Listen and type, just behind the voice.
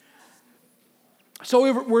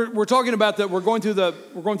So we're talking about that. We're going through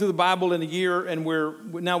the Bible in a year, and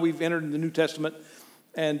we've entered in the New Testament,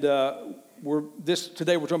 and today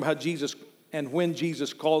we're talking about how Jesus and when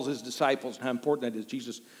Jesus calls his disciples and how important that is.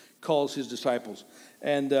 Jesus calls his disciples,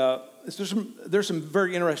 and there's some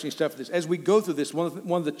very interesting stuff. This as we go through this,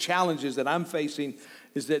 one of the challenges that I'm facing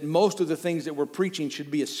is that most of the things that we're preaching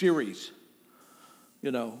should be a series.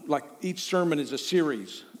 Like each sermon is a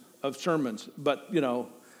series of sermons, but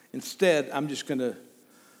instead, I'm just going to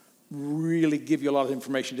really give you a lot of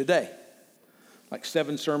information today, like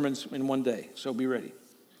 7 sermons in one day. So be ready.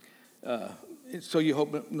 So you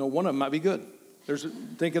hope one of them might be good.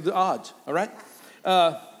 Think of the odds. All right.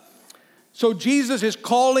 So Jesus is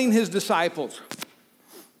calling his disciples.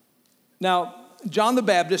 Now, John the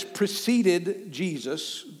Baptist preceded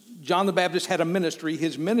Jesus. John the Baptist had a ministry.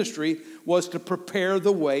 His ministry was to prepare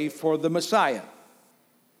the way for the Messiah.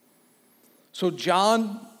 So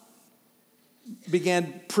John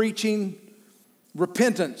began preaching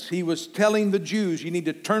repentance. He was telling the Jews, you need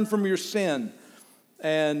to turn from your sin.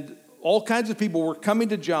 And all kinds of people were coming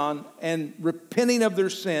to John and repenting of their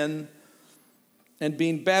sin and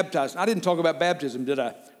being baptized. I didn't talk about baptism, did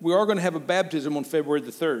I? We are going to have a baptism on February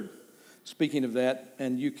the 3rd. Speaking of that,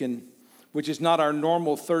 which is not our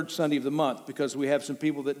normal third Sunday of the month, because we have some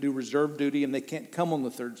people that do reserve duty and they can't come on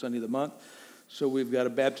the third Sunday of the month. So we've got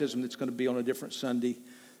a baptism that's going to be on a different Sunday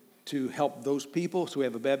to help those people. So we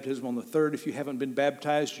have a baptism on the 3rd. If you haven't been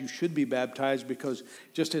baptized, you should be baptized, because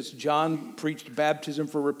just as John preached baptism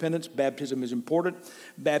for repentance, baptism is important.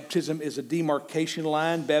 Baptism is a demarcation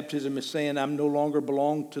line. Baptism is saying I'm no longer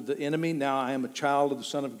belong to the enemy. Now I am a child of the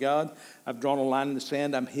Son of God. I've drawn a line in the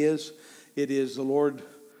sand. I'm his. It is the Lord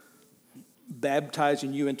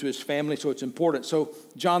baptizing you into his family, so it's important. So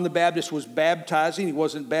John the Baptist was baptizing. He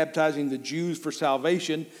wasn't baptizing the Jews for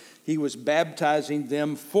salvation. He was baptizing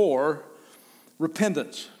them for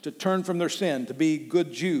repentance, to turn from their sin, to be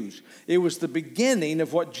good Jews. It was the beginning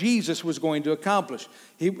of what Jesus was going to accomplish.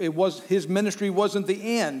 His ministry wasn't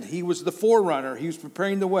the end. He was the forerunner. He was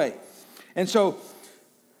preparing the way. And so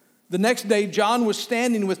the next day, John was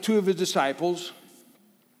standing with 2 of his disciples,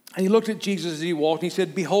 and he looked at Jesus as he walked, and he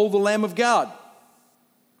said, "Behold the Lamb of God."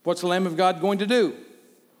 What's the Lamb of God going to do?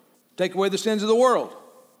 Take away the sins of the world.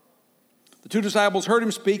 The 2 disciples heard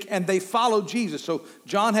him speak, and they followed Jesus. So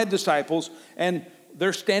John had disciples, and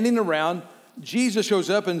they're standing around. Jesus shows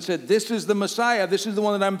up and said, "This is the Messiah. This is the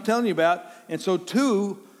one that I'm telling you about." And so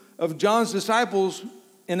 2 of John's disciples,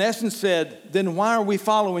 in essence, said, "Then why are we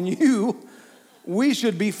following you? We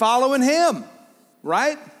should be following him,"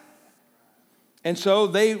 right? And so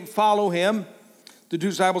they follow him. The 2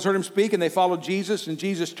 disciples heard him speak, and they followed Jesus. And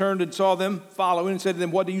Jesus turned and saw them following and said to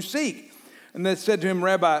them, "What do you seek?" And they said to him,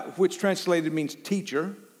 "Rabbi," which translated means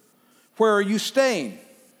teacher, "where are you staying?"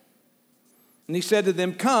 And he said to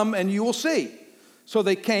them, "Come and you will see." So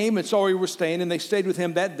they came and saw where he was staying, and they stayed with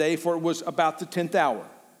him that day, for it was about the 10th hour.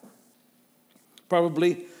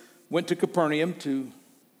 Probably went to Capernaum, to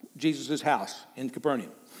Jesus' house in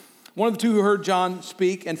Capernaum. One of the 2 who heard John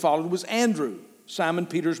speak and followed was Andrew, Simon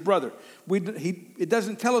Peter's brother. It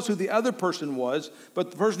doesn't tell us who the other person was,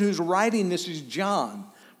 but the person who's writing this is John.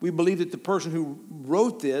 We believe that the person who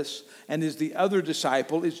wrote this and is the other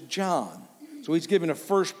disciple is John. So he's giving a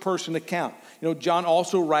first-person account. John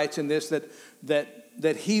also writes in this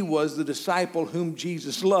that he was the disciple whom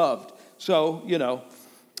Jesus loved. So,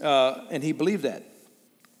 and he believed that.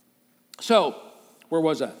 So, where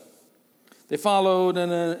was I? They followed,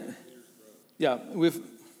 and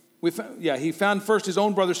he found first his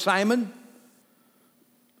own brother Simon.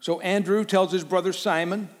 So Andrew tells his brother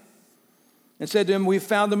Simon and said to him, "We've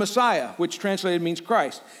found the Messiah," which translated means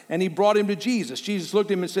Christ. And he brought him to Jesus. Jesus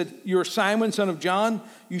looked at him and said, "You are Simon, son of John.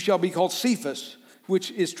 You shall be called Cephas,"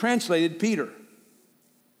 which is translated Peter.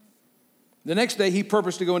 The next day he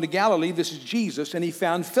purposed to go into Galilee. This is Jesus, and he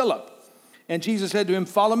found Philip. And Jesus said to him,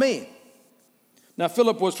 "Follow me." Now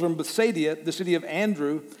Philip was from Bethsaida, the city of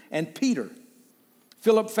Andrew and Peter.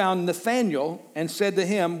 Philip found Nathanael and said to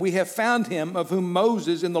him, "We have found him of whom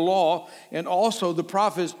Moses in the law and also the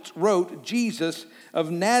prophets wrote, Jesus of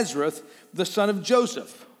Nazareth, the son of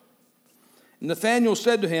Joseph." Nathanael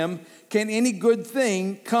said to him, "Can any good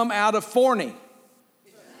thing come out of Forney?"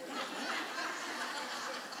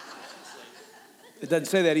 It doesn't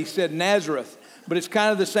say that. He said Nazareth, but it's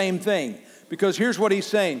kind of the same thing, because here's what he's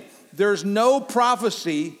saying. There's no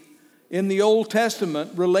prophecy in the Old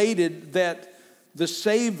Testament related that the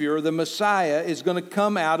Savior, the Messiah, is going to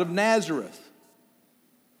come out of Nazareth.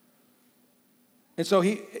 And so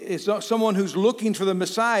he is someone who's looking for the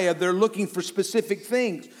Messiah. They're looking for specific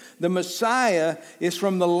things. The Messiah is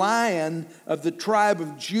from the Lion of the tribe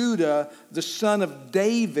of Judah, the son of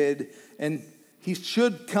David, and he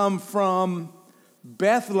should come from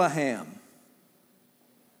Bethlehem.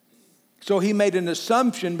 So he made an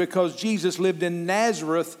assumption because Jesus lived in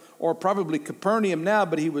Nazareth, or probably Capernaum now,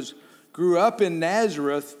 but he grew up in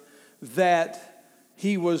Nazareth, that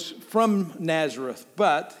he was from Nazareth,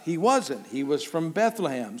 but he wasn't. He was from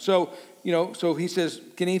Bethlehem. So he says,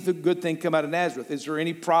 can any good thing come out of Nazareth? Is there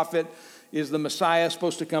any prophet? Is the Messiah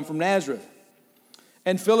supposed to come from Nazareth?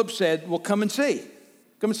 And Philip said, well, come and see.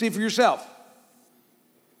 Come and see for yourself.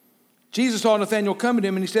 Jesus saw Nathanael coming to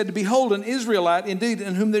him, and he said, behold, an Israelite indeed,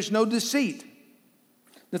 in whom there's no deceit.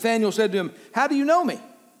 Nathanael said to him, how do you know me?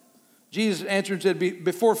 Jesus answered and said,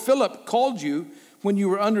 before Philip called you, when you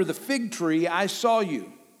were under the fig tree, I saw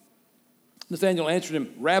you. Nathanael answered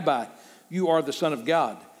him, Rabbi, you are the Son of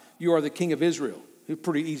God. You are the King of Israel. He was a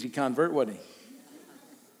pretty easy convert, wasn't he?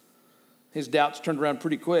 His doubts turned around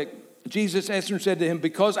pretty quick. Jesus answered and said to him,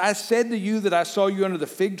 because I said to you that I saw you under the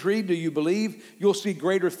fig tree, do you believe? You'll see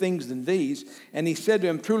greater things than these. And he said to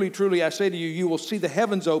him, truly, truly, I say to you, you will see the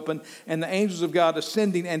heavens open and the angels of God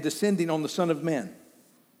ascending and descending on the Son of Man.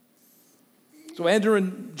 So Andrew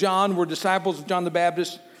and John were disciples of John the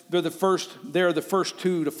Baptist. They're the first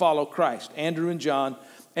two to follow Christ, Andrew and John.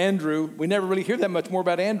 Andrew, we never really hear that much more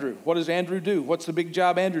about Andrew. What does Andrew do? What's the big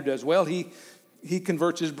job Andrew does? Well, he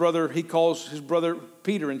converts his brother. He calls his brother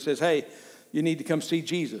Peter and says, hey, you need to come see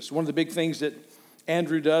Jesus. One of the big things that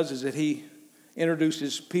Andrew does is that he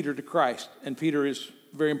introduces Peter to Christ. And Peter is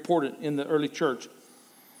very important in the early church.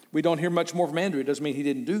 We don't hear much more from Andrew. It doesn't mean he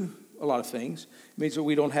didn't do a lot of things. It means that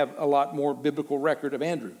we don't have a lot more biblical record of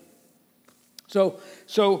Andrew.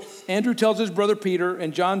 So Andrew tells his brother Peter,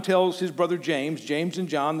 and John tells his brother James and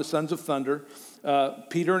John, the sons of thunder,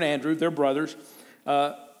 Peter and Andrew, they're brothers.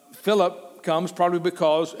 Philip comes probably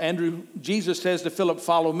because Jesus says to Philip,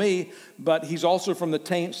 follow me, but he's also from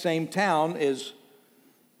the same town as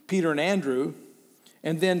Peter and Andrew.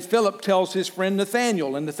 And then Philip tells his friend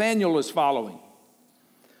Nathanael, and Nathanael is following.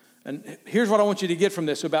 And here's what I want you to get from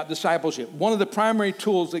this about discipleship. One of the primary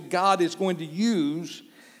tools that God is going to use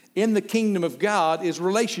in the kingdom of God is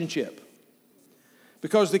relationship.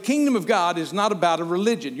 Because the kingdom of God is not about a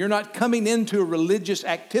religion. You're not coming into a religious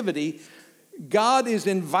activity. God is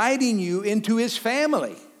inviting you into his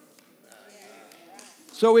family.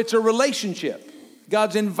 So it's a relationship.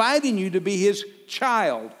 God's inviting you to be his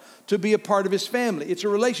child, to be a part of his family. It's a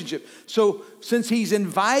relationship. So since he's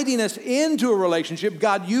inviting us into a relationship,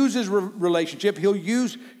 God uses relationship. He'll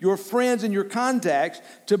use your friends and your contacts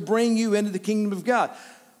to bring you into the kingdom of God.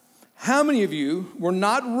 How many of you were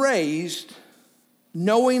not raised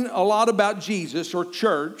knowing a lot about Jesus or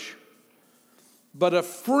church, but a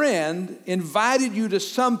friend invited you to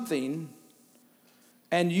something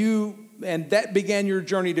and that began your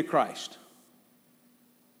journey to Christ?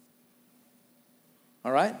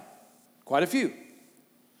 All right? Quite a few.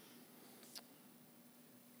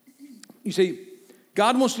 You see,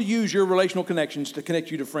 God wants to use your relational connections to connect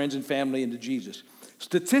you to friends and family and to Jesus.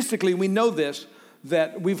 Statistically, we know this,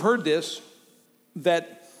 that we've heard this,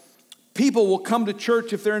 that people will come to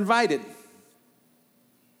church if they're invited.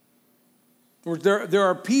 There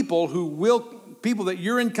are people people that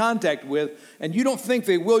you're in contact with, and you don't think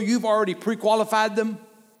they will. You've already pre-qualified them.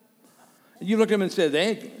 You look at them and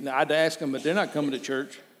say, I'd ask them, but they're not coming to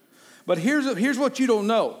church. But here's what you don't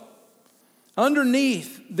know.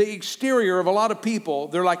 Underneath the exterior of a lot of people,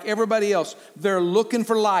 they're like everybody else. They're looking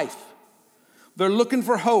for life. They're looking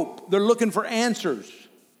for hope. They're looking for answers.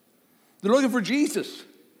 They're looking for Jesus.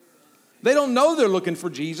 They don't know they're looking for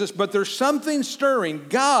Jesus, but there's something stirring.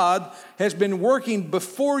 God has been working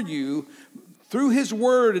before you through his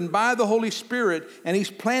word and by the Holy Spirit, and he's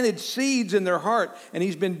planted seeds in their heart, and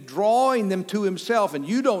he's been drawing them to himself, and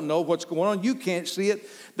you don't know what's going on. You can't see it.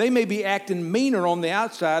 They may be acting meaner on the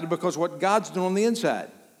outside because what God's doing on the inside.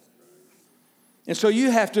 And so you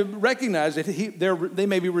have to recognize that they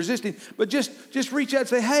may be resisting, but just reach out and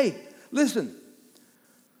say, hey, listen,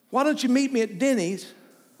 why don't you meet me at Denny's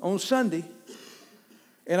on Sunday,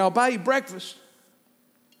 and I'll buy you breakfast,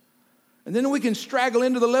 and then we can straggle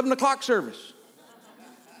into the 11 o'clock service.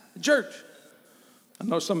 Church. I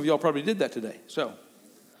know some of y'all probably did that today. So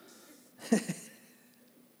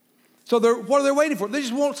what are they waiting for? They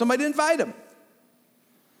just want somebody to invite them.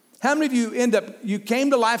 How many of you came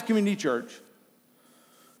to Life Community Church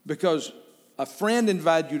because a friend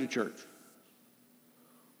invited you to church?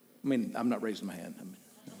 I mean, I'm not raising my hand.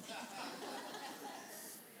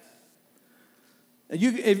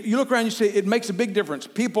 If you look around, you see it makes a big difference.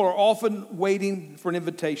 People are often waiting for an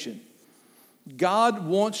invitation. God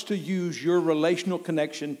wants to use your relational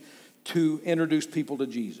connection to introduce people to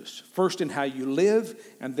Jesus. First in how you live,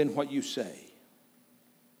 and then what you say.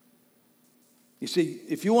 You see,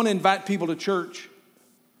 if you want to invite people to church,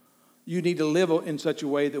 you need to live in such a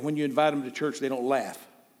way that when you invite them to church, they don't laugh.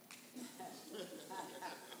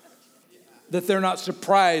 That they're not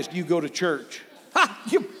surprised you go to church. Ha!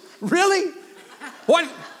 Really?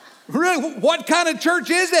 What kind of church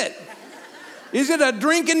is it? Is it a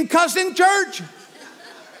drinking, cussing church?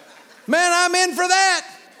 Man, I'm in for that.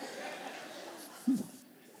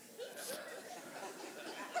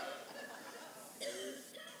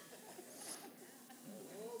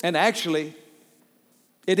 And actually,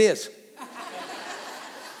 it is.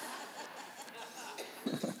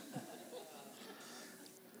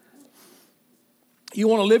 You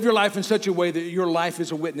want to live your life in such a way that your life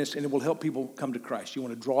is a witness and it will help people come to Christ. You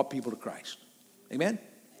want to draw people to Christ. Amen?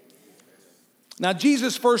 Now,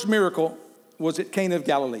 Jesus' first miracle was at Cana of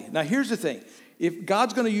Galilee. Now, here's the thing. If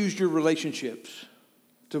God's going to use your relationships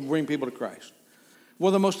to bring people to Christ, one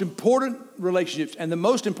of the most important relationships and the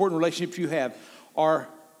most important relationships you have are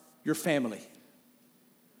your family.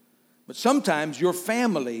 But sometimes your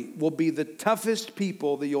family will be the toughest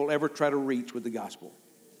people that you'll ever try to reach with the gospel.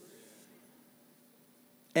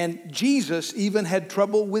 And Jesus even had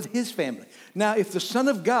trouble with his family. Now, if the Son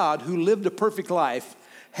of God, who lived a perfect life,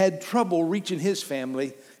 had trouble reaching his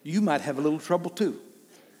family, you might have a little trouble too.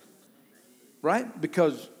 Right?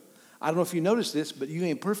 Because, I don't know if you noticed this, but you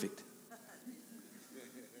ain't perfect.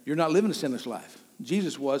 You're not living a sinless life.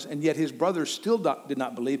 Jesus was, and yet his brothers still did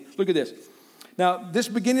not believe. Look at this. Now, this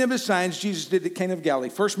beginning of his signs, Jesus did at Cana of Galilee.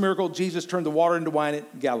 First miracle, Jesus turned the water into wine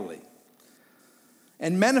at Galilee.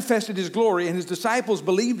 And manifested his glory, and his disciples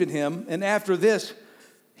believed in him. And after this,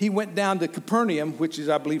 he went down to Capernaum, which is,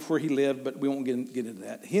 I believe, where he lived, but we won't get into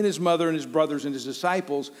that. He and his mother and his brothers and his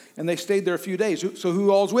disciples, and they stayed there a few days. So who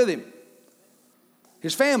all's with him?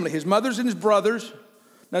 His family, his mothers and his brothers.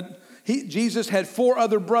 Now, Jesus had 4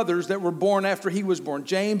 other brothers that were born after he was born.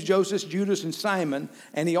 James, Joseph, Judas, and Simon.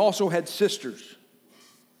 And he also had sisters.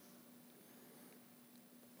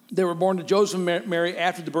 They were born to Joseph and Mary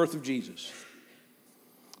after the birth of Jesus.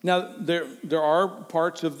 Now, there are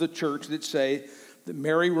parts of the church that say that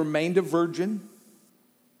Mary remained a virgin,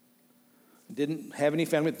 didn't have any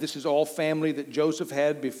family. This is all family that Joseph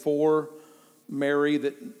had before Mary,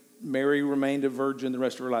 that Mary remained a virgin the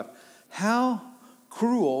rest of her life. How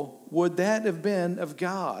cruel would that have been of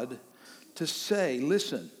God to say,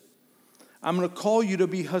 listen, I'm going to call you to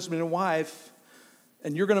be husband and wife,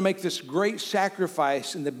 and you're going to make this great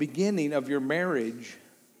sacrifice in the beginning of your marriage.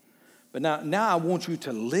 But now I want you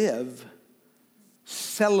to live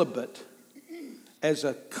celibate as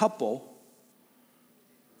a couple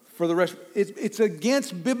for the rest. It's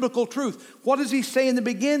against biblical truth. What does he say in the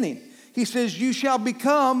beginning? He says, you shall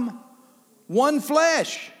become one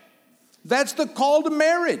flesh. That's the call to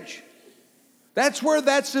marriage. That's where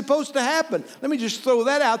that's supposed to happen. Let me just throw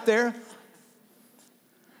that out there.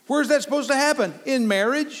 Where's that supposed to happen? In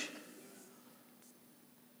marriage.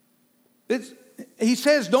 He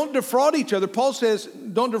says, don't defraud each other. Paul says,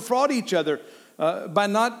 don't defraud each other by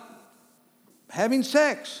not having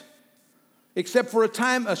sex, except for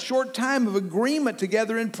a short time of agreement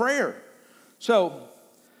together in prayer. So,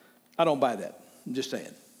 I don't buy that. I'm just saying.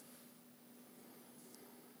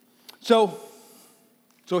 So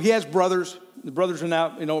he has brothers. The brothers are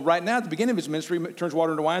now, right now at the beginning of his ministry, he turns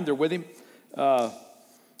water into wine. They're with him.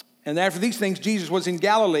 And after these things, Jesus was in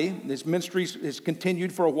Galilee. His ministry has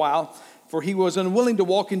continued for a while. For he was unwilling to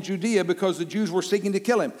walk in Judea because the Jews were seeking to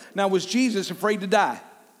kill him. Now, was Jesus afraid to die?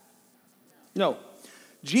 No.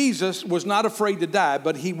 Jesus was not afraid to die,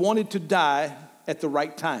 but he wanted to die at the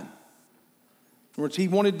right time. In other words, he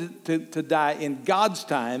wanted to die in God's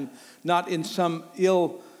time, not in some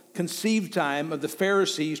ill-conceived time of the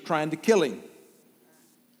Pharisees trying to kill him.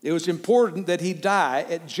 It was important that he die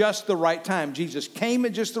at just the right time. Jesus came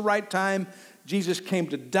at just the right time. Jesus came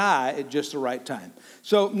to die at just the right time.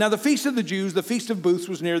 So now the feast of the Jews, the feast of booths,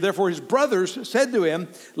 was near. Therefore his brothers said to him,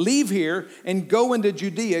 leave here and go into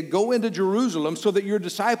Judea, go into Jerusalem, so that your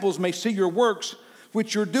disciples may see your works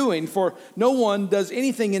which you're doing. For no one does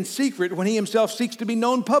anything in secret when he himself seeks to be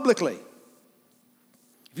known publicly.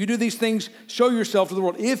 If you do these things, show yourself to the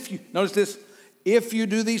world. Notice this, if you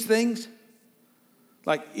do these things,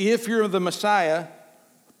 like if you're the Messiah,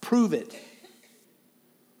 prove it.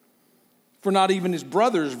 For not even his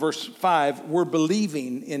brothers, verse 5, were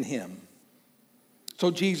believing in him. So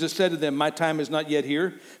Jesus said to them, my time is not yet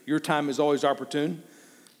here. Your time is always opportune.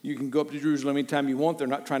 You can go up to Jerusalem anytime you want. They're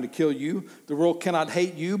not trying to kill you. The world cannot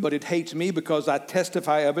hate you, but it hates me because I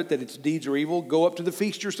testify of it that its deeds are evil. Go up to the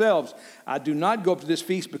feast yourselves. I do not go up to this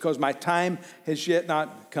feast because my time has yet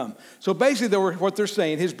not come. So basically, what they're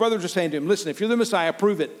saying, his brothers are saying to him, listen, if you're the Messiah,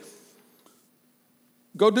 prove it.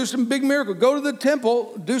 Go do some big miracles. Go to the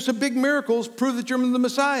temple, do some big miracles, prove that you're the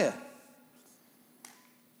Messiah.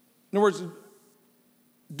 In other words,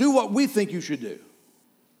 do what we think you should do.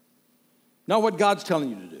 Not what God's telling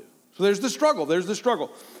you to do. So there's the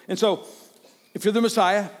struggle. And so if you're the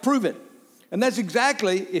Messiah, prove it. And that's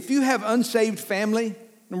exactly, if you have unsaved family, in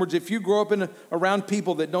other words, if you grow up around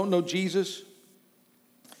people that don't know Jesus,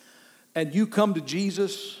 and you come to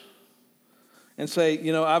Jesus and say,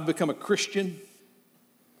 I've become a Christian,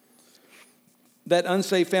 that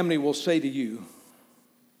unsaved family will say to you,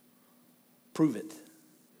 prove it.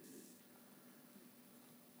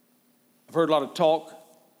 I've heard a lot of talk.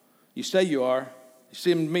 You say you are. You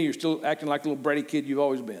see me, you're still acting like the little bratty kid you've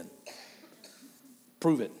always been.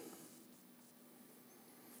 Prove it.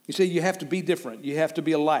 You say you have to be different. You have to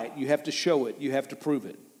be a light. You have to show it. You have to prove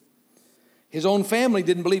it. His own family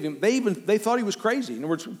didn't believe him. They thought he was crazy. In other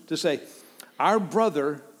words, to say, our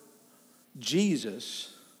brother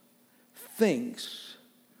Jesus thinks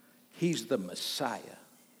he's the Messiah.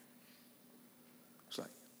 It's like,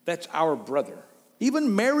 that's our brother.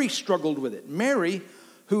 Even Mary struggled with it. Mary,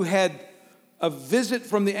 who had a visit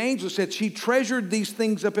from the angel, said she treasured these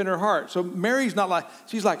things up in her heart. So Mary's not like,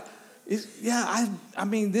 she's like, I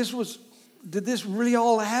mean, did this really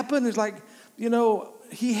all happen? It's like,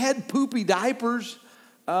 he had poopy diapers.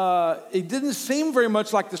 It didn't seem very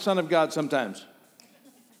much like the Son of God sometimes.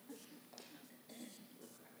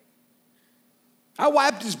 I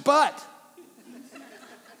wiped his butt.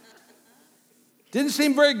 Didn't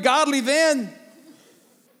seem very godly then.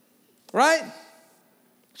 Right?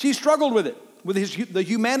 She struggled with it, with the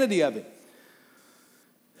humanity of it.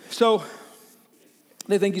 So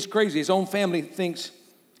they think he's crazy. His own family thinks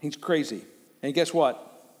he's crazy. And guess what?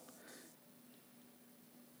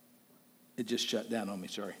 It just shut down on me,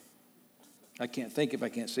 sorry. I can't think if I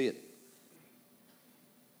can't see it.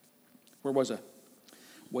 Where was I?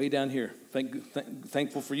 Way down here.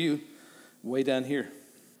 Thankful for you. Way down here.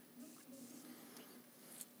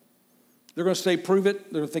 They're going to say, prove it.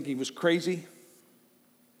 They're going to think he was crazy.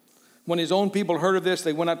 When his own people heard of this,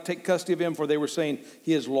 they went out to take custody of him, for they were saying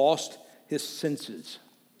he has lost his senses.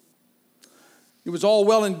 It was all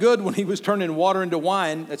well and good when he was turning water into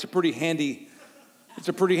wine. It's a pretty handy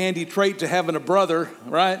trait to have in a brother,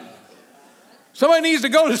 right? Somebody needs to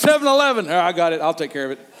go to 7-Eleven. Oh, I got it. I'll take care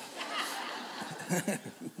of it.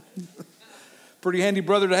 Pretty handy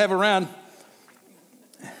brother to have around.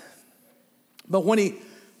 But when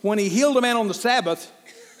he healed a man on the Sabbath,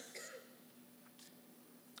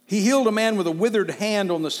 he healed a man with a withered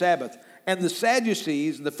hand on the Sabbath. And the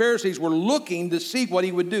Sadducees and the Pharisees were looking to see what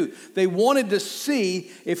he would do. They wanted to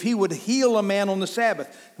see if he would heal a man on the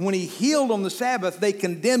Sabbath. When he healed on the Sabbath, they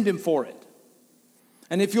condemned him for it.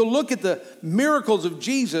 And if you'll look at the miracles of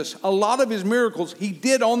Jesus, a lot of his miracles he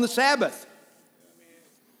did on the Sabbath.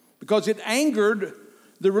 Because it angered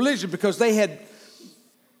the religion, because they had,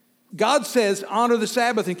 God says, honor the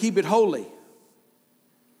Sabbath and keep it holy.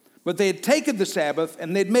 But they had taken the Sabbath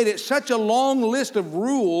and they'd made it such a long list of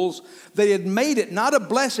rules, they had made it not a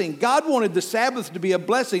blessing. God wanted the Sabbath to be a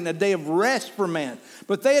blessing, a day of rest for man.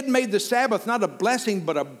 But they had made the Sabbath not a blessing,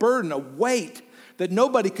 but a burden, a weight that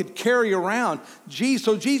nobody could carry around.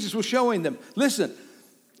 So Jesus was showing them, listen,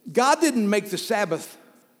 God didn't make the Sabbath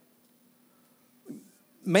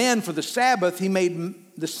man for the Sabbath. He made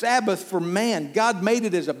the Sabbath for man. God made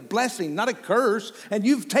it as a blessing, not a curse. And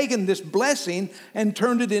you've taken this blessing and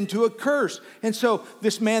turned it into a curse. And so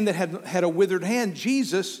this man that had a withered hand,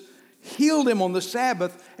 Jesus healed him on the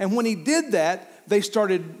Sabbath. And when he did that, they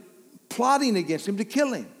started plotting against him to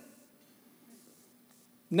kill him.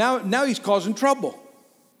 Now he's causing trouble.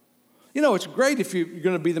 You know, it's great if you're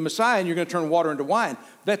going to be the Messiah and you're going to turn water into wine.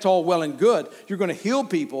 That's all well and good. You're going to heal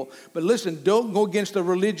people. But listen, don't go against the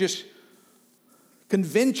religious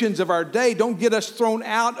conventions of our day. Don't get us thrown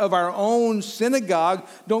out of our own synagogue.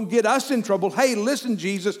 Don't get us in trouble. Hey, listen,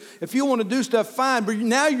 Jesus, if you want to do stuff, fine. But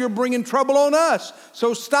now you're bringing trouble on us.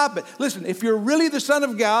 So stop it. Listen, if you're really the Son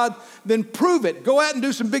of God, then prove it. Go out and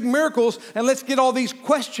do some big miracles and let's get all these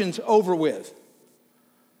questions over with.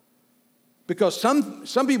 Because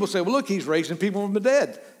some people say, well, look, he's raising people from the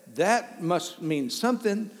dead. That must mean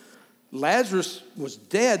something. Lazarus was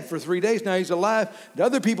dead for 3 days. Now he's alive. The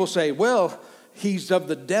other people say, well, he's of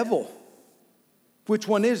the devil. Which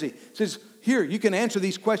one is he? He says, here, you can answer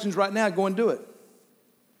these questions right now. Go and do it.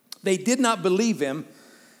 They did not believe him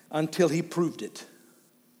until he proved it.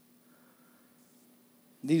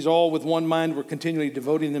 These all with one mind were continually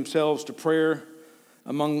devoting themselves to prayer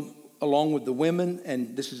along with the women.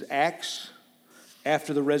 And this is Acts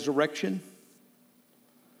after the resurrection.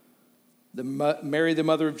 Mary, the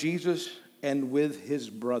mother of Jesus, and with his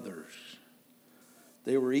brothers.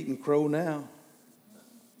 They were eating crow now.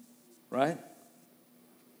 Right?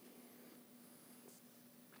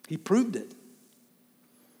 He proved it.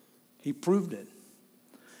 He proved it.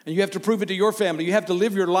 And you have to prove it to your family. You have to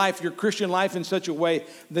live your life, your Christian life, in such a way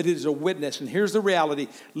that it is a witness. And here's the reality.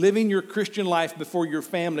 Living your Christian life before your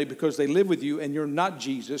family because they live with you and you're not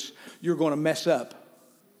Jesus, you're going to mess up.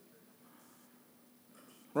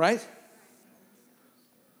 Right?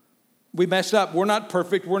 We mess up. We're not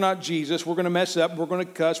perfect. We're not Jesus. We're going to mess up. We're going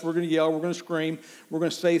to cuss. We're going to yell. We're going to scream. We're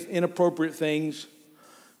going to say inappropriate things.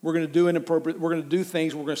 We're going to do inappropriate. We're going to do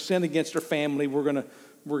things. We're going to sin against our family. We're going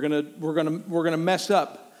to mess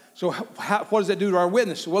up. So what does that do to our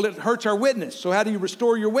witness? Well, it hurts our witness. So how do you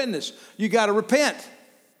restore your witness? You got to repent.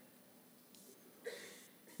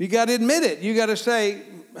 You got to admit it. You got to say,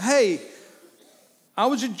 hey, I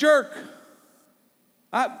was a jerk.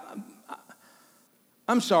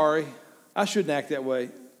 I'm sorry. I shouldn't act that way.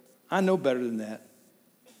 I know better than that.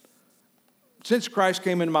 Since Christ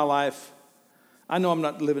came into my life, I know I'm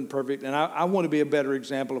not living perfect, and I want to be a better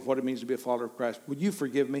example of what it means to be a follower of Christ. Would you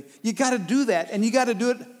forgive me? You got to do that, and you got to do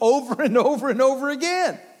it over and over and over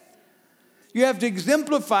again. You have to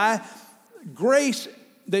exemplify grace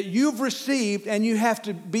that you've received, and you have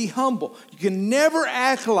to be humble. You can never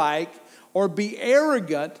act like or be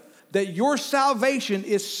arrogant that your salvation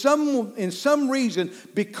is in some reason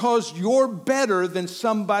because you're better than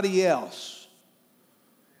somebody else.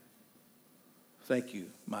 Thank you,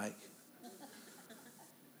 Mike.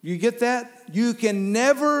 You get that? You can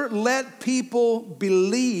never let people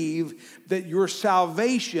believe that your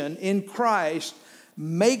salvation in Christ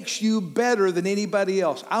makes you better than anybody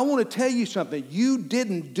else. I want to tell you something. You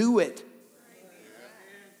didn't do it.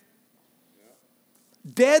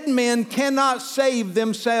 Dead men cannot save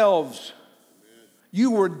themselves. You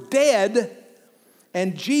were dead,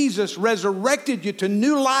 and Jesus resurrected you to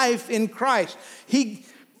new life in Christ. He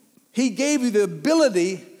gave you the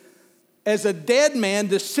ability as a dead man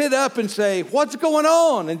to sit up and say, what's going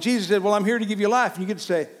on? And Jesus said, well, I'm here to give you life. And you get to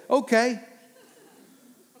say, okay.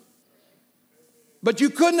 But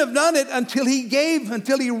you couldn't have done it until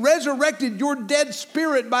he resurrected your dead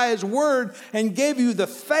spirit by his word and gave you the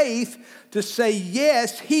faith to say,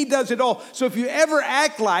 yes, he does it all. So if you ever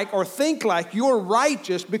act like or think like you're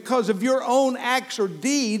righteous because of your own acts or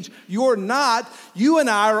deeds, you're not. You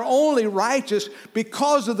and I are only righteous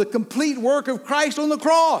because of the complete work of Christ on the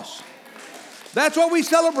cross. That's what we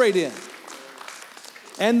celebrate in.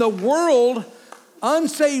 And the world,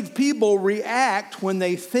 unsaved people react when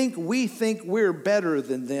they think we're better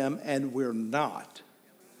than them, and we're not.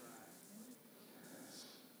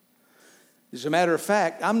 As a matter of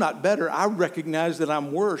fact, I'm not better. I recognize that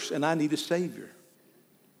I'm worse, and I need a Savior.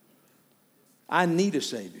 I need a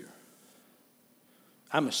Savior.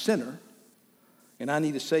 I'm a sinner, and I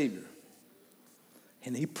need a Savior.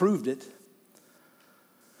 And he proved it.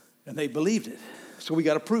 And they believed it. So we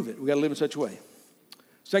got to prove it. We got to live in such a way.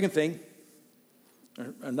 Second thing,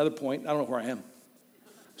 or another point, I don't know where I am.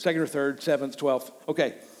 Second or third, seventh, 12th.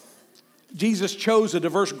 Okay. Jesus chose a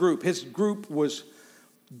diverse group. His group was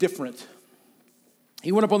different.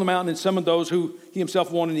 He went up on the mountain and summoned those who he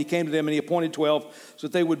himself wanted, and he came to them, and he appointed 12 so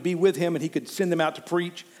that they would be with him, and he could send them out to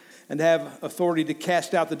preach and have authority to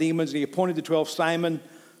cast out the demons. And he appointed the 12. Simon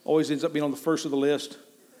always ends up being on the first of the list,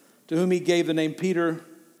 to whom he gave the name Peter,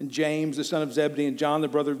 and James, the son of Zebedee, and John, the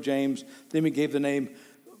brother of James. Then he gave the name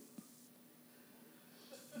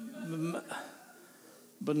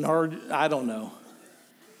Bernard, I don't know,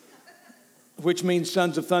 which means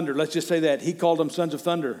sons of thunder. Let's just say that. He called them sons of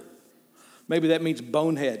thunder. Maybe that means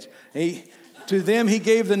boneheads. To them he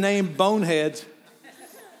gave the name boneheads,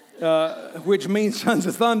 which means sons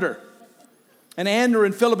of thunder. And Andrew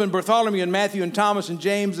and Philip and Bartholomew and Matthew and Thomas and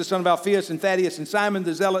James, the son of Alphaeus and Thaddeus and Simon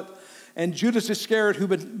the Zealot, and Judas Iscariot, who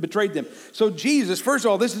betrayed them. So Jesus, first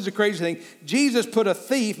of all, this is a crazy thing. Jesus put a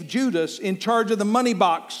thief, Judas, in charge of the money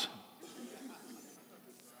box.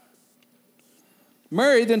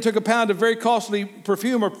 Mary then took a pound of very costly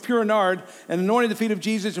perfume or pure nard and anointed the feet of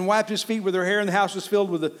Jesus and wiped his feet with her hair, and the house was filled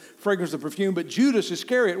with the fragrance of perfume. But Judas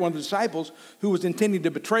Iscariot, one of the disciples who was intending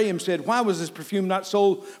to betray him, said, why was this perfume not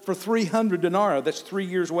sold for 300 denarii? That's 3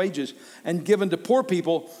 years' wages, and given to poor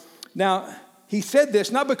people. Now, he said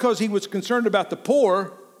this not because he was concerned about the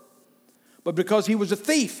poor, but because he was a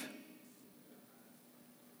thief.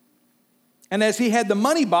 And as he had the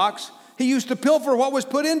money box, he used to pilfer what was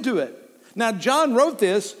put into it. Now, John wrote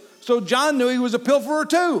this So John knew he was a pilferer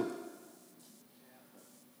too.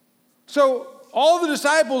 So all the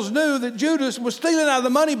disciples knew that Judas was stealing out of the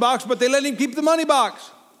money box, but they let him keep the money box.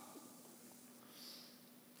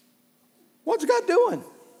 What's God doing?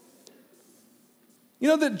 You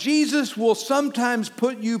know that Jesus will sometimes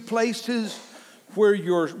put you places where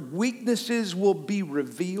your weaknesses will be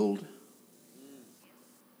revealed,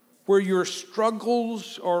 where your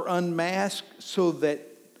struggles are unmasked so that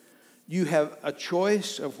you have a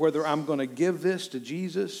choice of whether I'm going to give this to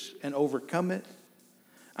Jesus and overcome it,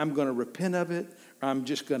 I'm going to repent of it, or I'm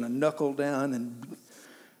just going to knuckle down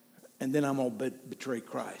and then I'm going to betray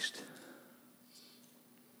Christ.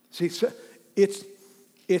 See, so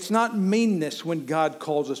it's not meanness when God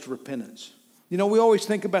calls us to repentance. You know, we always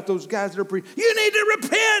think about those guys that are preaching, you need to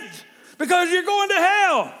repent because you're going to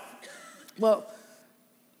hell. Well,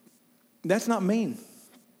 that's not mean.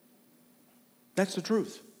 That's the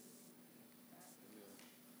truth.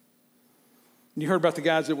 You heard about the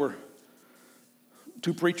guys that were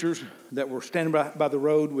two preachers that were standing by the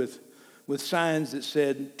road with signs that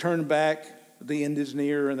said, turn back, the end is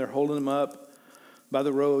near, and they're holding them up by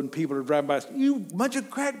the road, and people are driving by, you bunch of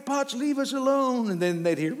crackpots, leave us alone. And then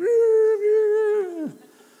they'd hear,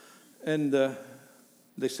 and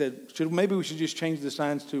they said, maybe we should just change the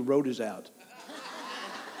signs to road is out.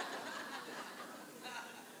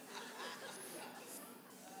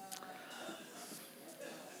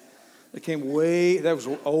 That was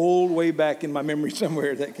old way back in my memory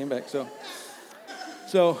somewhere that came back.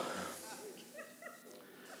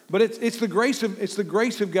 But it's the grace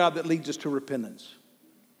of God that leads us to repentance.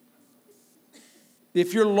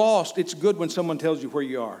 If you're lost, it's good when someone tells you where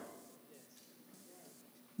you are.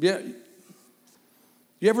 Yeah.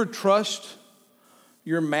 You ever trust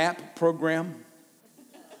your map program?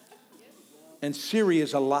 And Siri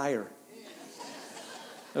is a liar.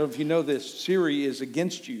 I don't know if you know this. Siri is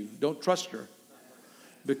against you. Don't trust her.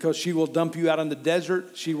 Because she will dump you out in the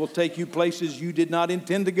desert. She will take you places you did not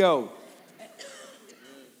intend to go.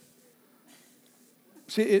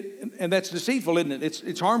 See, and that's deceitful, isn't it?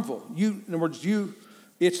 It's harmful. In other words,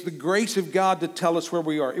 it's the grace of God to tell us where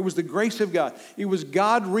we are. It was the grace of God. It was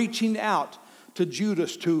God reaching out to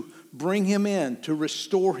Judas to bring him in, to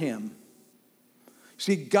restore him.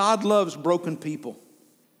 See, God loves broken people.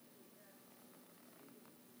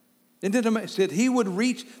 And then it said he would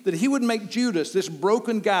make Judas, this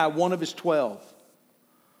broken guy, one of his 12.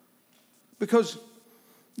 Because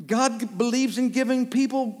God believes in giving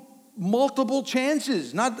people multiple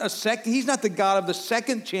chances. He's not the God of the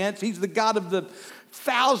second chance. He's the God of the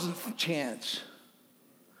 1,000th chance.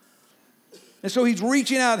 And so he's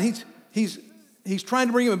reaching out. He's trying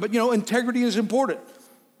to bring him in. But, integrity is important.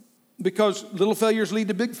 Because little failures lead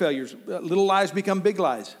to big failures. Little lies become big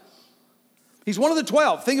lies. He's one of the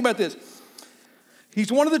 12. Think about this.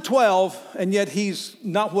 He's one of the 12, and yet he's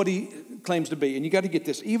not what he claims to be. And you got to get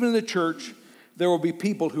this. Even in the church, there will be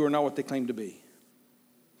people who are not what they claim to be.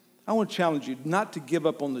 I want to challenge you not to give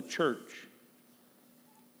up on the church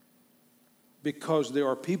because there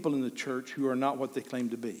are people in the church who are not what they claim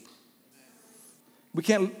to be.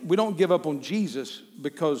 We don't give up on Jesus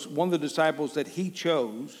because one of the disciples that he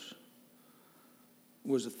chose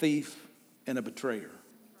was a thief and a betrayer.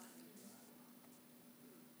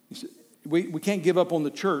 We can't give up on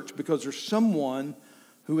the church because there's someone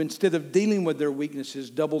who, instead of dealing with their weaknesses,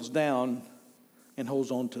 doubles down and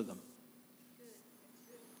holds on to them.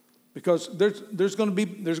 Because there's going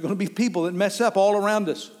to be people that mess up all around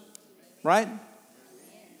us, right?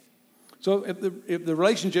 So if the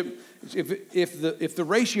relationship, if the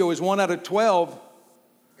ratio is 1 out of 12,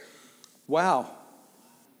 wow.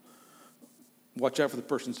 Watch out for the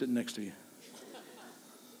person sitting next to you.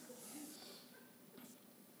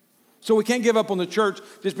 So we can't give up on the church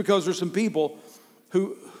just because there's some people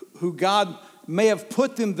who God may have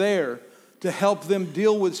put them there to help them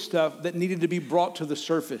deal with stuff that needed to be brought to the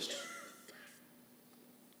surface.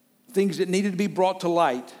 Things that needed to be brought to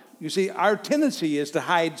light. You see, our tendency is to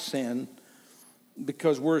hide sin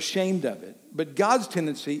because we're ashamed of it. But God's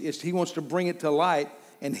tendency is he wants to bring it to light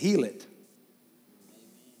and heal it.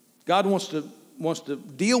 God wants to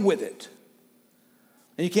deal with it.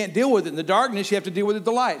 And you can't deal with it in the darkness. You have to deal with it in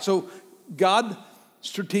the light. So God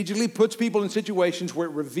strategically puts people in situations where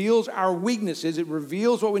it reveals our weaknesses. It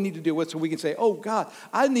reveals what we need to deal with so we can say, oh, God,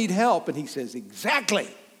 I need help. And he says, exactly.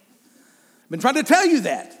 I've been trying to tell you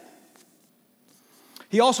that.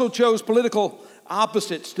 He also chose political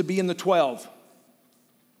opposites to be in the 12.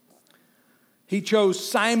 He chose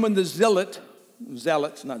Simon the Zealot.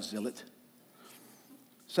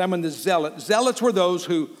 Simon the Zealot. Zealots were those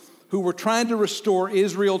who who were trying to restore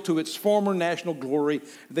Israel to its former national glory.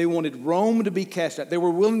 They wanted Rome to be cast out. They were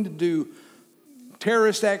willing to do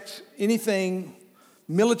terrorist acts, anything,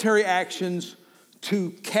 military actions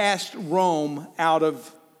to cast Rome out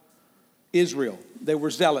of Israel. They were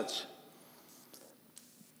zealots.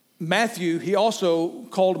 Matthew, he also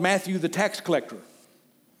called Matthew the tax collector.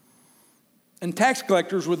 And tax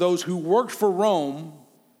collectors were those who worked for Rome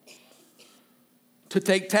to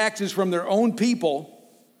take taxes from their own people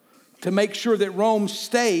to make sure that Rome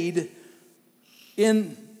stayed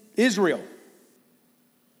in Israel.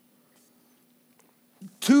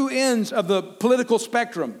 Two ends of the political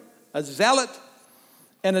spectrum, a zealot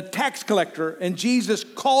and a tax collector, and Jesus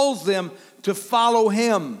calls them to follow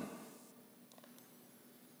him.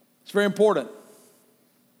 It's very important.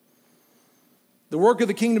 The work of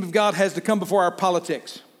the kingdom of God has to come before our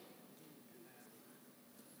politics.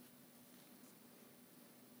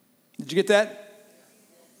 Did you get that?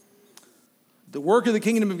 The work of the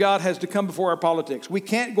kingdom of God has to come before our politics. We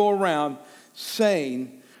can't go around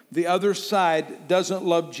saying the other side doesn't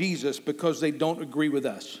love Jesus because they don't agree with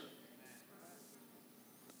us.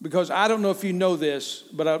 Because I don't know if you know this,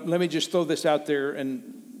 but let me just throw this out there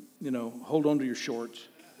and, hold on to your shorts.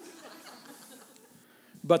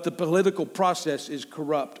 But the political process is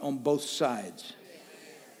corrupt on both sides.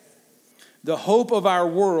 The hope of our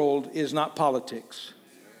world is not politics.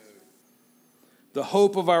 The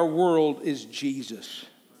hope of our world is Jesus.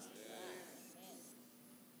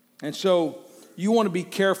 And so you want to be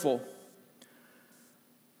careful.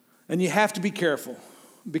 And you have to be careful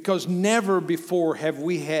because never before have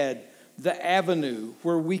we had the avenue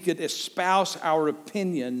where we could espouse our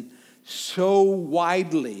opinion so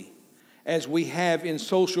widely as we have in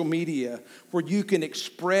social media, where you can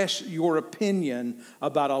express your opinion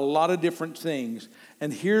about a lot of different things.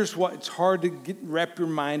 And here's what it's hard to wrap your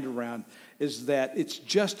mind around, is that it's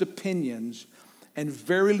just opinions and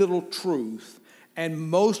very little truth. And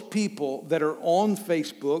most people that are on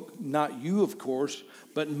Facebook, not you of course,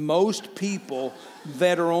 but most people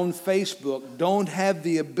that are on Facebook don't have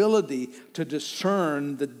the ability to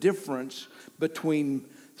discern the difference between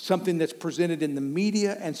something that's presented in the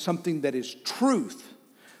media and something that is truth,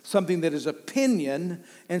 something that is opinion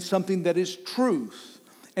and something that is truth.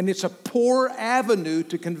 And it's a poor avenue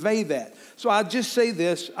to convey that. So I'll just say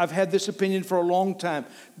this, I've had this opinion for a long time.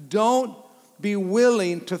 Don't be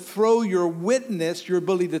willing to throw your witness, your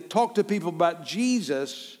ability to talk to people about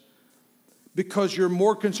Jesus, because you're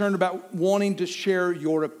more concerned about wanting to share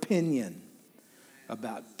your opinion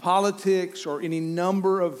about politics or any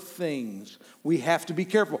number of things. We have to be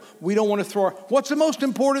careful. We don't want to throw what's the most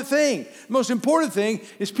important thing? The most important thing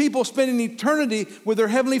is people spending eternity with their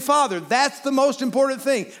Heavenly Father. That's the most important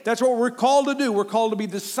thing. That's what we're called to do. We're called to be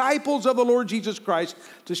disciples of the Lord Jesus Christ,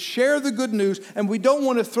 to share the good news, and we don't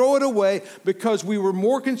want to throw it away because we were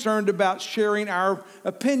more concerned about sharing our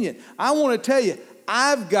opinion. I want to tell you,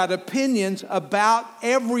 I've got opinions about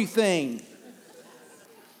everything.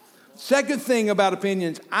 Second thing about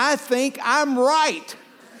opinions, I think I'm right.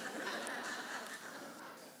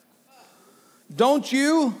 Don't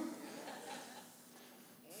you?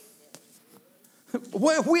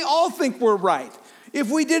 We all think we're right. If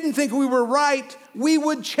we didn't think we were right, we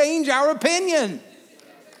would change our opinion.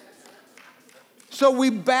 So we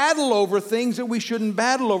battle over things that we shouldn't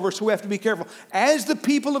battle over, so we have to be careful. As the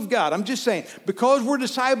people of God, I'm just saying, because we're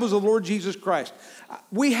disciples of the Lord Jesus Christ,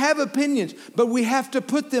 we have opinions, but we have to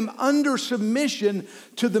put them under submission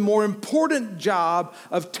to the more important job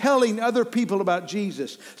of telling other people about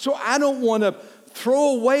Jesus. So I don't want to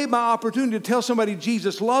throw away my opportunity to tell somebody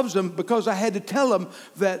Jesus loves them because I had to tell them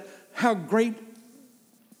that how great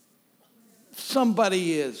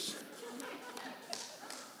somebody is.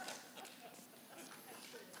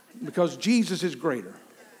 Because Jesus is greater.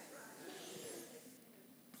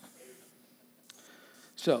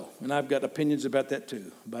 So, and I've got opinions about that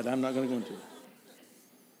too, but I'm not going to go into it.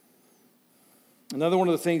 Another one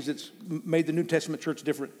of the things that's made the New Testament church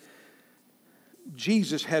different,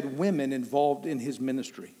 Jesus had women involved in his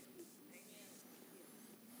ministry.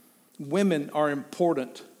 Women are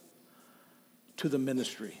important to the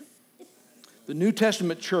ministry. The New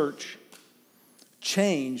Testament church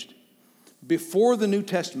changed. Before the New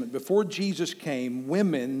Testament, before Jesus came,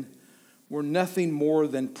 women were nothing more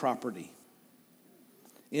than property.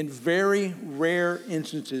 In very rare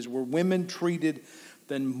instances were women treated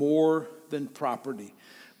more than property.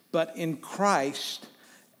 But in Christ,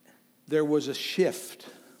 there was a shift.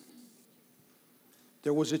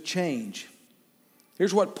 There was a change.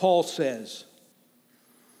 Here's what Paul says.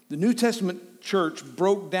 The New Testament church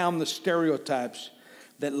broke down the stereotypes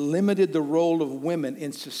that limited the role of women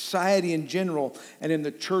in society in general and in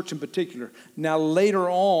the church in particular. Now, later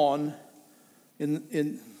on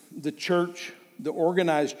in the church, the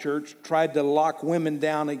organized church tried to lock women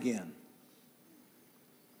down again.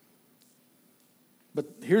 But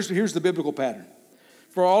here's the biblical pattern.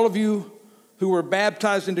 For all of you who were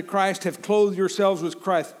baptized into Christ have clothed yourselves with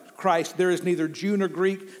Christ. There is neither Jew nor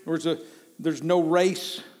Greek, there's no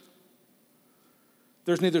race.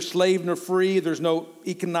 There's neither slave nor free. There's no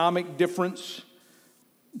economic difference.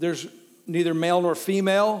 There's neither male nor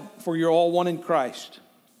female, for you're all one in Christ.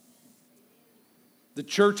 The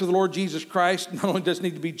church of the Lord Jesus Christ not only does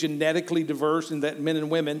need to be genetically diverse in that men and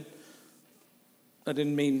women, I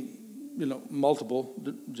didn't mean, multiple,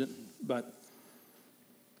 but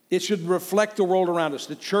it should reflect the world around us.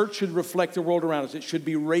 The church should reflect the world around us. It should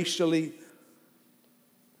be racially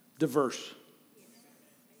diverse.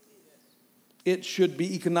 It should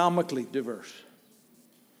be economically diverse.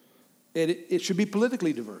 It should be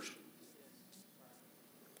politically diverse.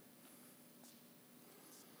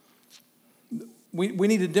 We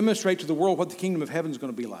need to demonstrate to the world what the kingdom of heaven is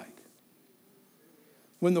going to be like.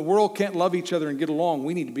 When the world can't love each other and get along,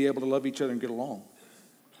 we need to be able to love each other and get along.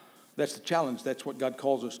 That's the challenge. That's what God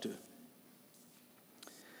calls us to.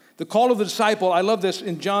 The call of the disciple, I love this.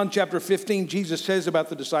 In John chapter 15, Jesus says about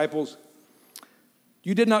the disciples,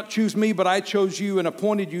 "You did not choose me, but I chose you and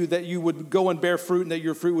appointed you that you would go and bear fruit and that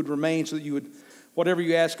your fruit would remain, so that you would, whatever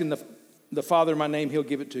you ask in the Father in my name, he'll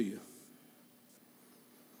give it to you."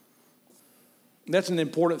 And that's an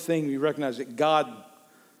important thing. We recognize that God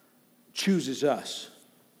chooses us.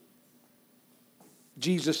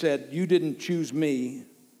 Jesus said, "You didn't choose me,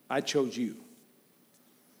 I chose you."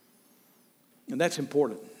 And that's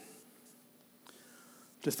important.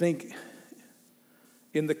 To think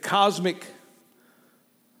in the cosmic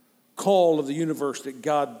call of the universe that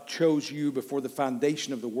God chose you before the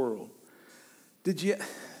foundation of the world. Did you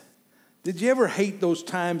ever hate those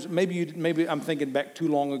times? Maybe I'm thinking back too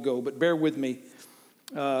long ago, but bear with me.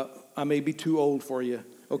 I may be too old for you.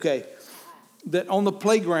 Okay, that on the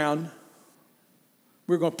playground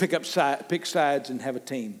we're going to pick sides and have a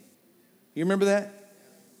team. You remember that?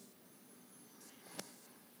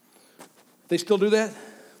 They still do that?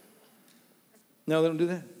 No, they don't do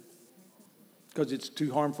that? Because it's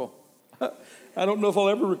too harmful. I don't know if I'll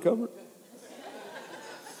ever recover.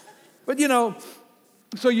 But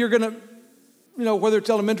so you're going to, whether it's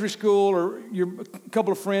elementary school or you're a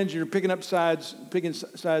couple of friends, you're picking sides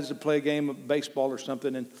to play a game of baseball or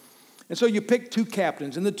something. And so you pick two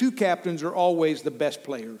captains, and the two captains are always the best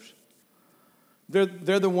players. They're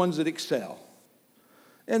the ones that excel.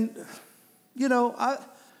 And,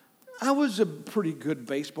 I was a pretty good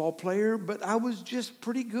baseball player, but I was just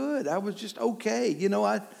pretty good. I was just okay.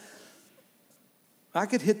 I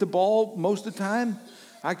could hit the ball most of the time.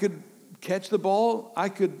 I could catch the ball. I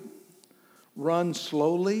could run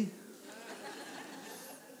slowly.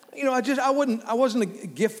 I wasn't a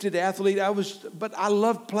gifted athlete. But I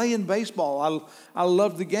loved playing baseball. I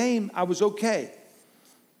loved the game. I was okay.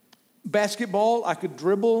 Basketball, I could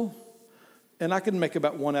dribble, and I could make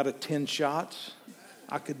about 1 out of 10 shots.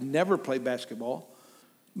 I could never play basketball.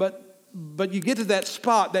 But you get to that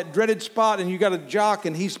spot, that dreaded spot, and you got a jock,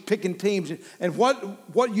 and he's picking teams. And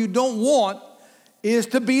what you don't want is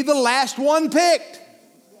to be the last one picked.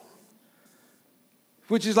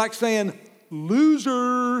 Which is like saying,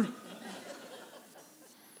 loser.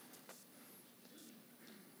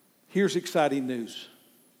 Here's exciting news.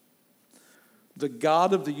 The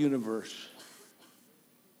God of the universe,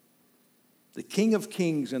 the King of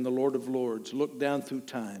kings and the Lord of lords, looked down through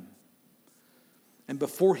time. And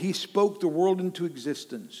before he spoke the world into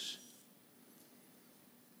existence,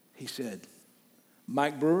 he said,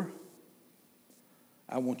 "Mike Brewer,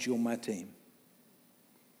 I want you on my team."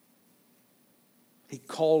 He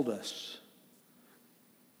called us.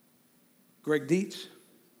 Greg Dietz,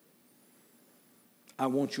 I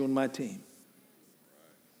want you on my team.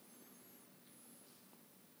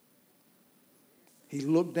 He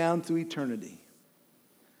looked down through eternity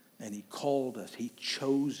and he called us. He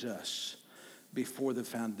chose us before the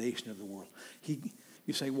foundation of the world.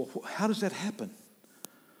 You say, well, how does that happen?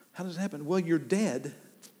 How does it happen? Well, you're dead.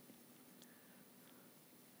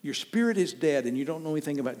 Your spirit is dead and you don't know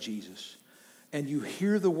anything about Jesus. And you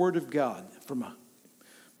hear the word of God from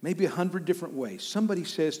maybe 100 different ways. Somebody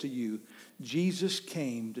says to you, Jesus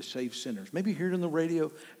came to save sinners. Maybe you hear it on the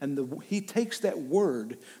radio, and he takes that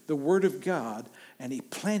word, the word of God, and he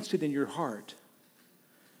plants it in your heart.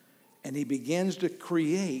 And he begins to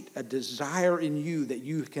create a desire in you that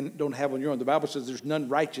you don't have on your own. The Bible says there's none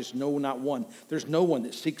righteous, no, not one. There's no one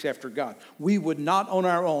that seeks after God. We would not on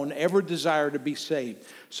our own ever desire to be saved.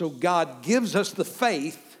 So God gives us the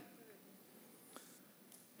faith.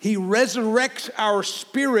 He resurrects our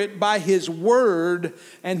spirit by his word.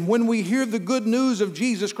 And when we hear the good news of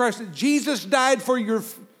Jesus Christ, that Jesus died for your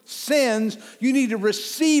sins, you need to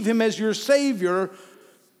receive him as your Savior.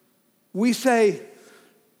 We say,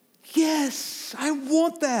 yes, I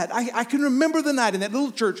want that. I can remember the night in that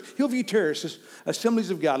little church, Hillview Terrace, Assemblies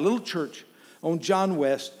of God, little church on John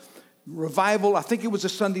West, revival. I think it was a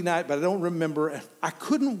Sunday night, but I don't remember. I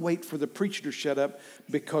couldn't wait for the preacher to shut up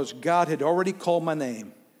because God had already called my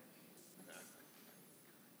name.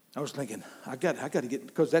 I was thinking, I got to get,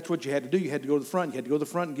 because that's what you had to do. You had to go to the front. You had to go to the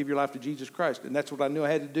front and give your life to Jesus Christ. And that's what I knew I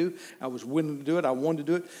had to do. I was willing to do it. I wanted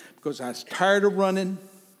to do it because I was tired of running.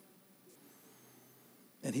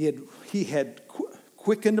 And he had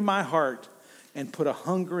quickened my heart and put a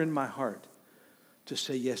hunger in my heart to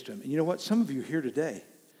say yes to him. And you know what? Some of you are here today.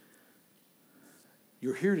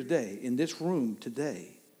 You're here today, in this room today,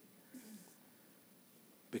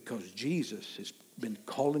 because Jesus has been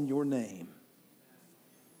calling your name.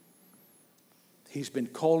 He's been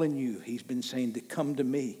calling you. He's been saying to come to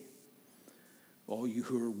me, all you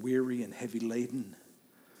who are weary and heavy laden,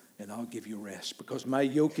 and I'll give you rest, because my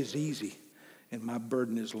yoke is easy and my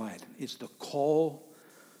burden is light. It's the call,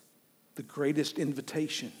 the greatest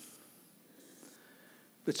invitation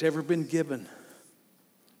that's ever been given.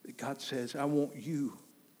 That God says, I want you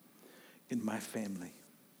in my family.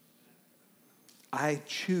 I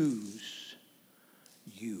choose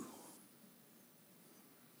you.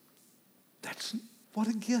 That's what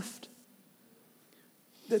a gift.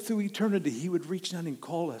 That through eternity he would reach down and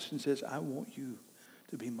call us and says, I want you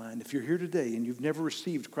to be mine. If you're here today and you've never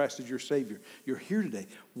received Christ as your Savior, you're here today.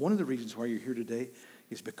 One of the reasons why you're here today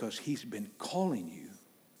is because he's been calling you.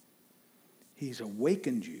 He's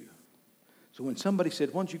awakened you. So when somebody said,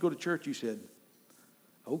 why don't you go to church? You said,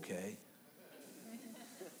 okay.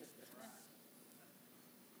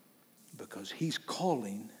 Because he's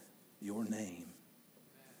calling your name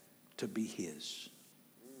to be his.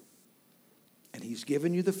 And he's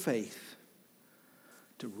given you the faith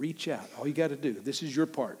to reach out. All you got to do, this is your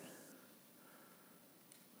part.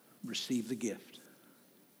 Receive the gift.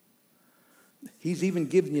 He's even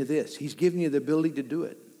given you this. He's given you the ability to do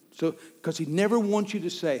it. So, because he never wants you to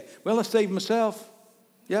say, well, I saved myself.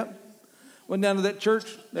 Yep. Went down to that church,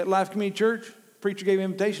 that Life Community Church. Preacher gave me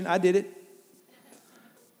an invitation. I did it.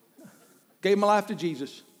 Gave my life to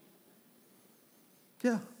Jesus.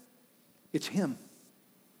 Yeah. It's him.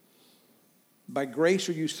 By grace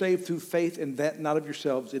are you saved through faith, and that not of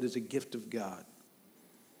yourselves. It is a gift of God.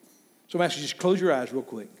 So I'm asking you, just close your eyes real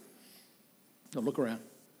quick. Don't look around.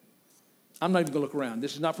 I'm not even going to look around.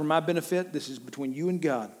 This is not for my benefit. This is between you and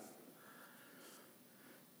God.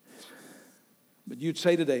 But you'd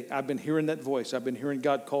say today, I've been hearing that voice. I've been hearing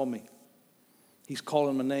God call me. He's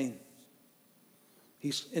calling my name.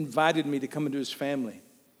 He's invited me to come into his family.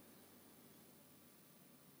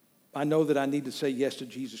 I know that I need to say yes to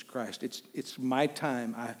Jesus Christ. It's my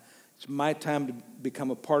time. It's my time to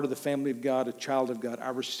become a part of the family of God, a child of God. I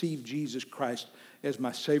receive Jesus Christ as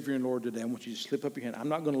my Savior and Lord today. I want you to slip up your hand. I'm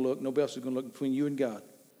not going to look. Nobody else is going to look, between you and God.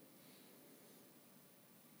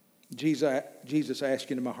 Jesus, I ask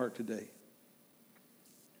you into my heart today.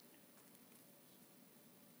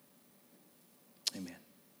 Amen.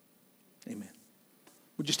 Amen.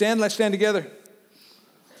 Would you stand? Let's stand together.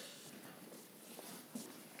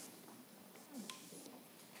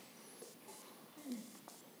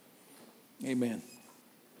 Amen.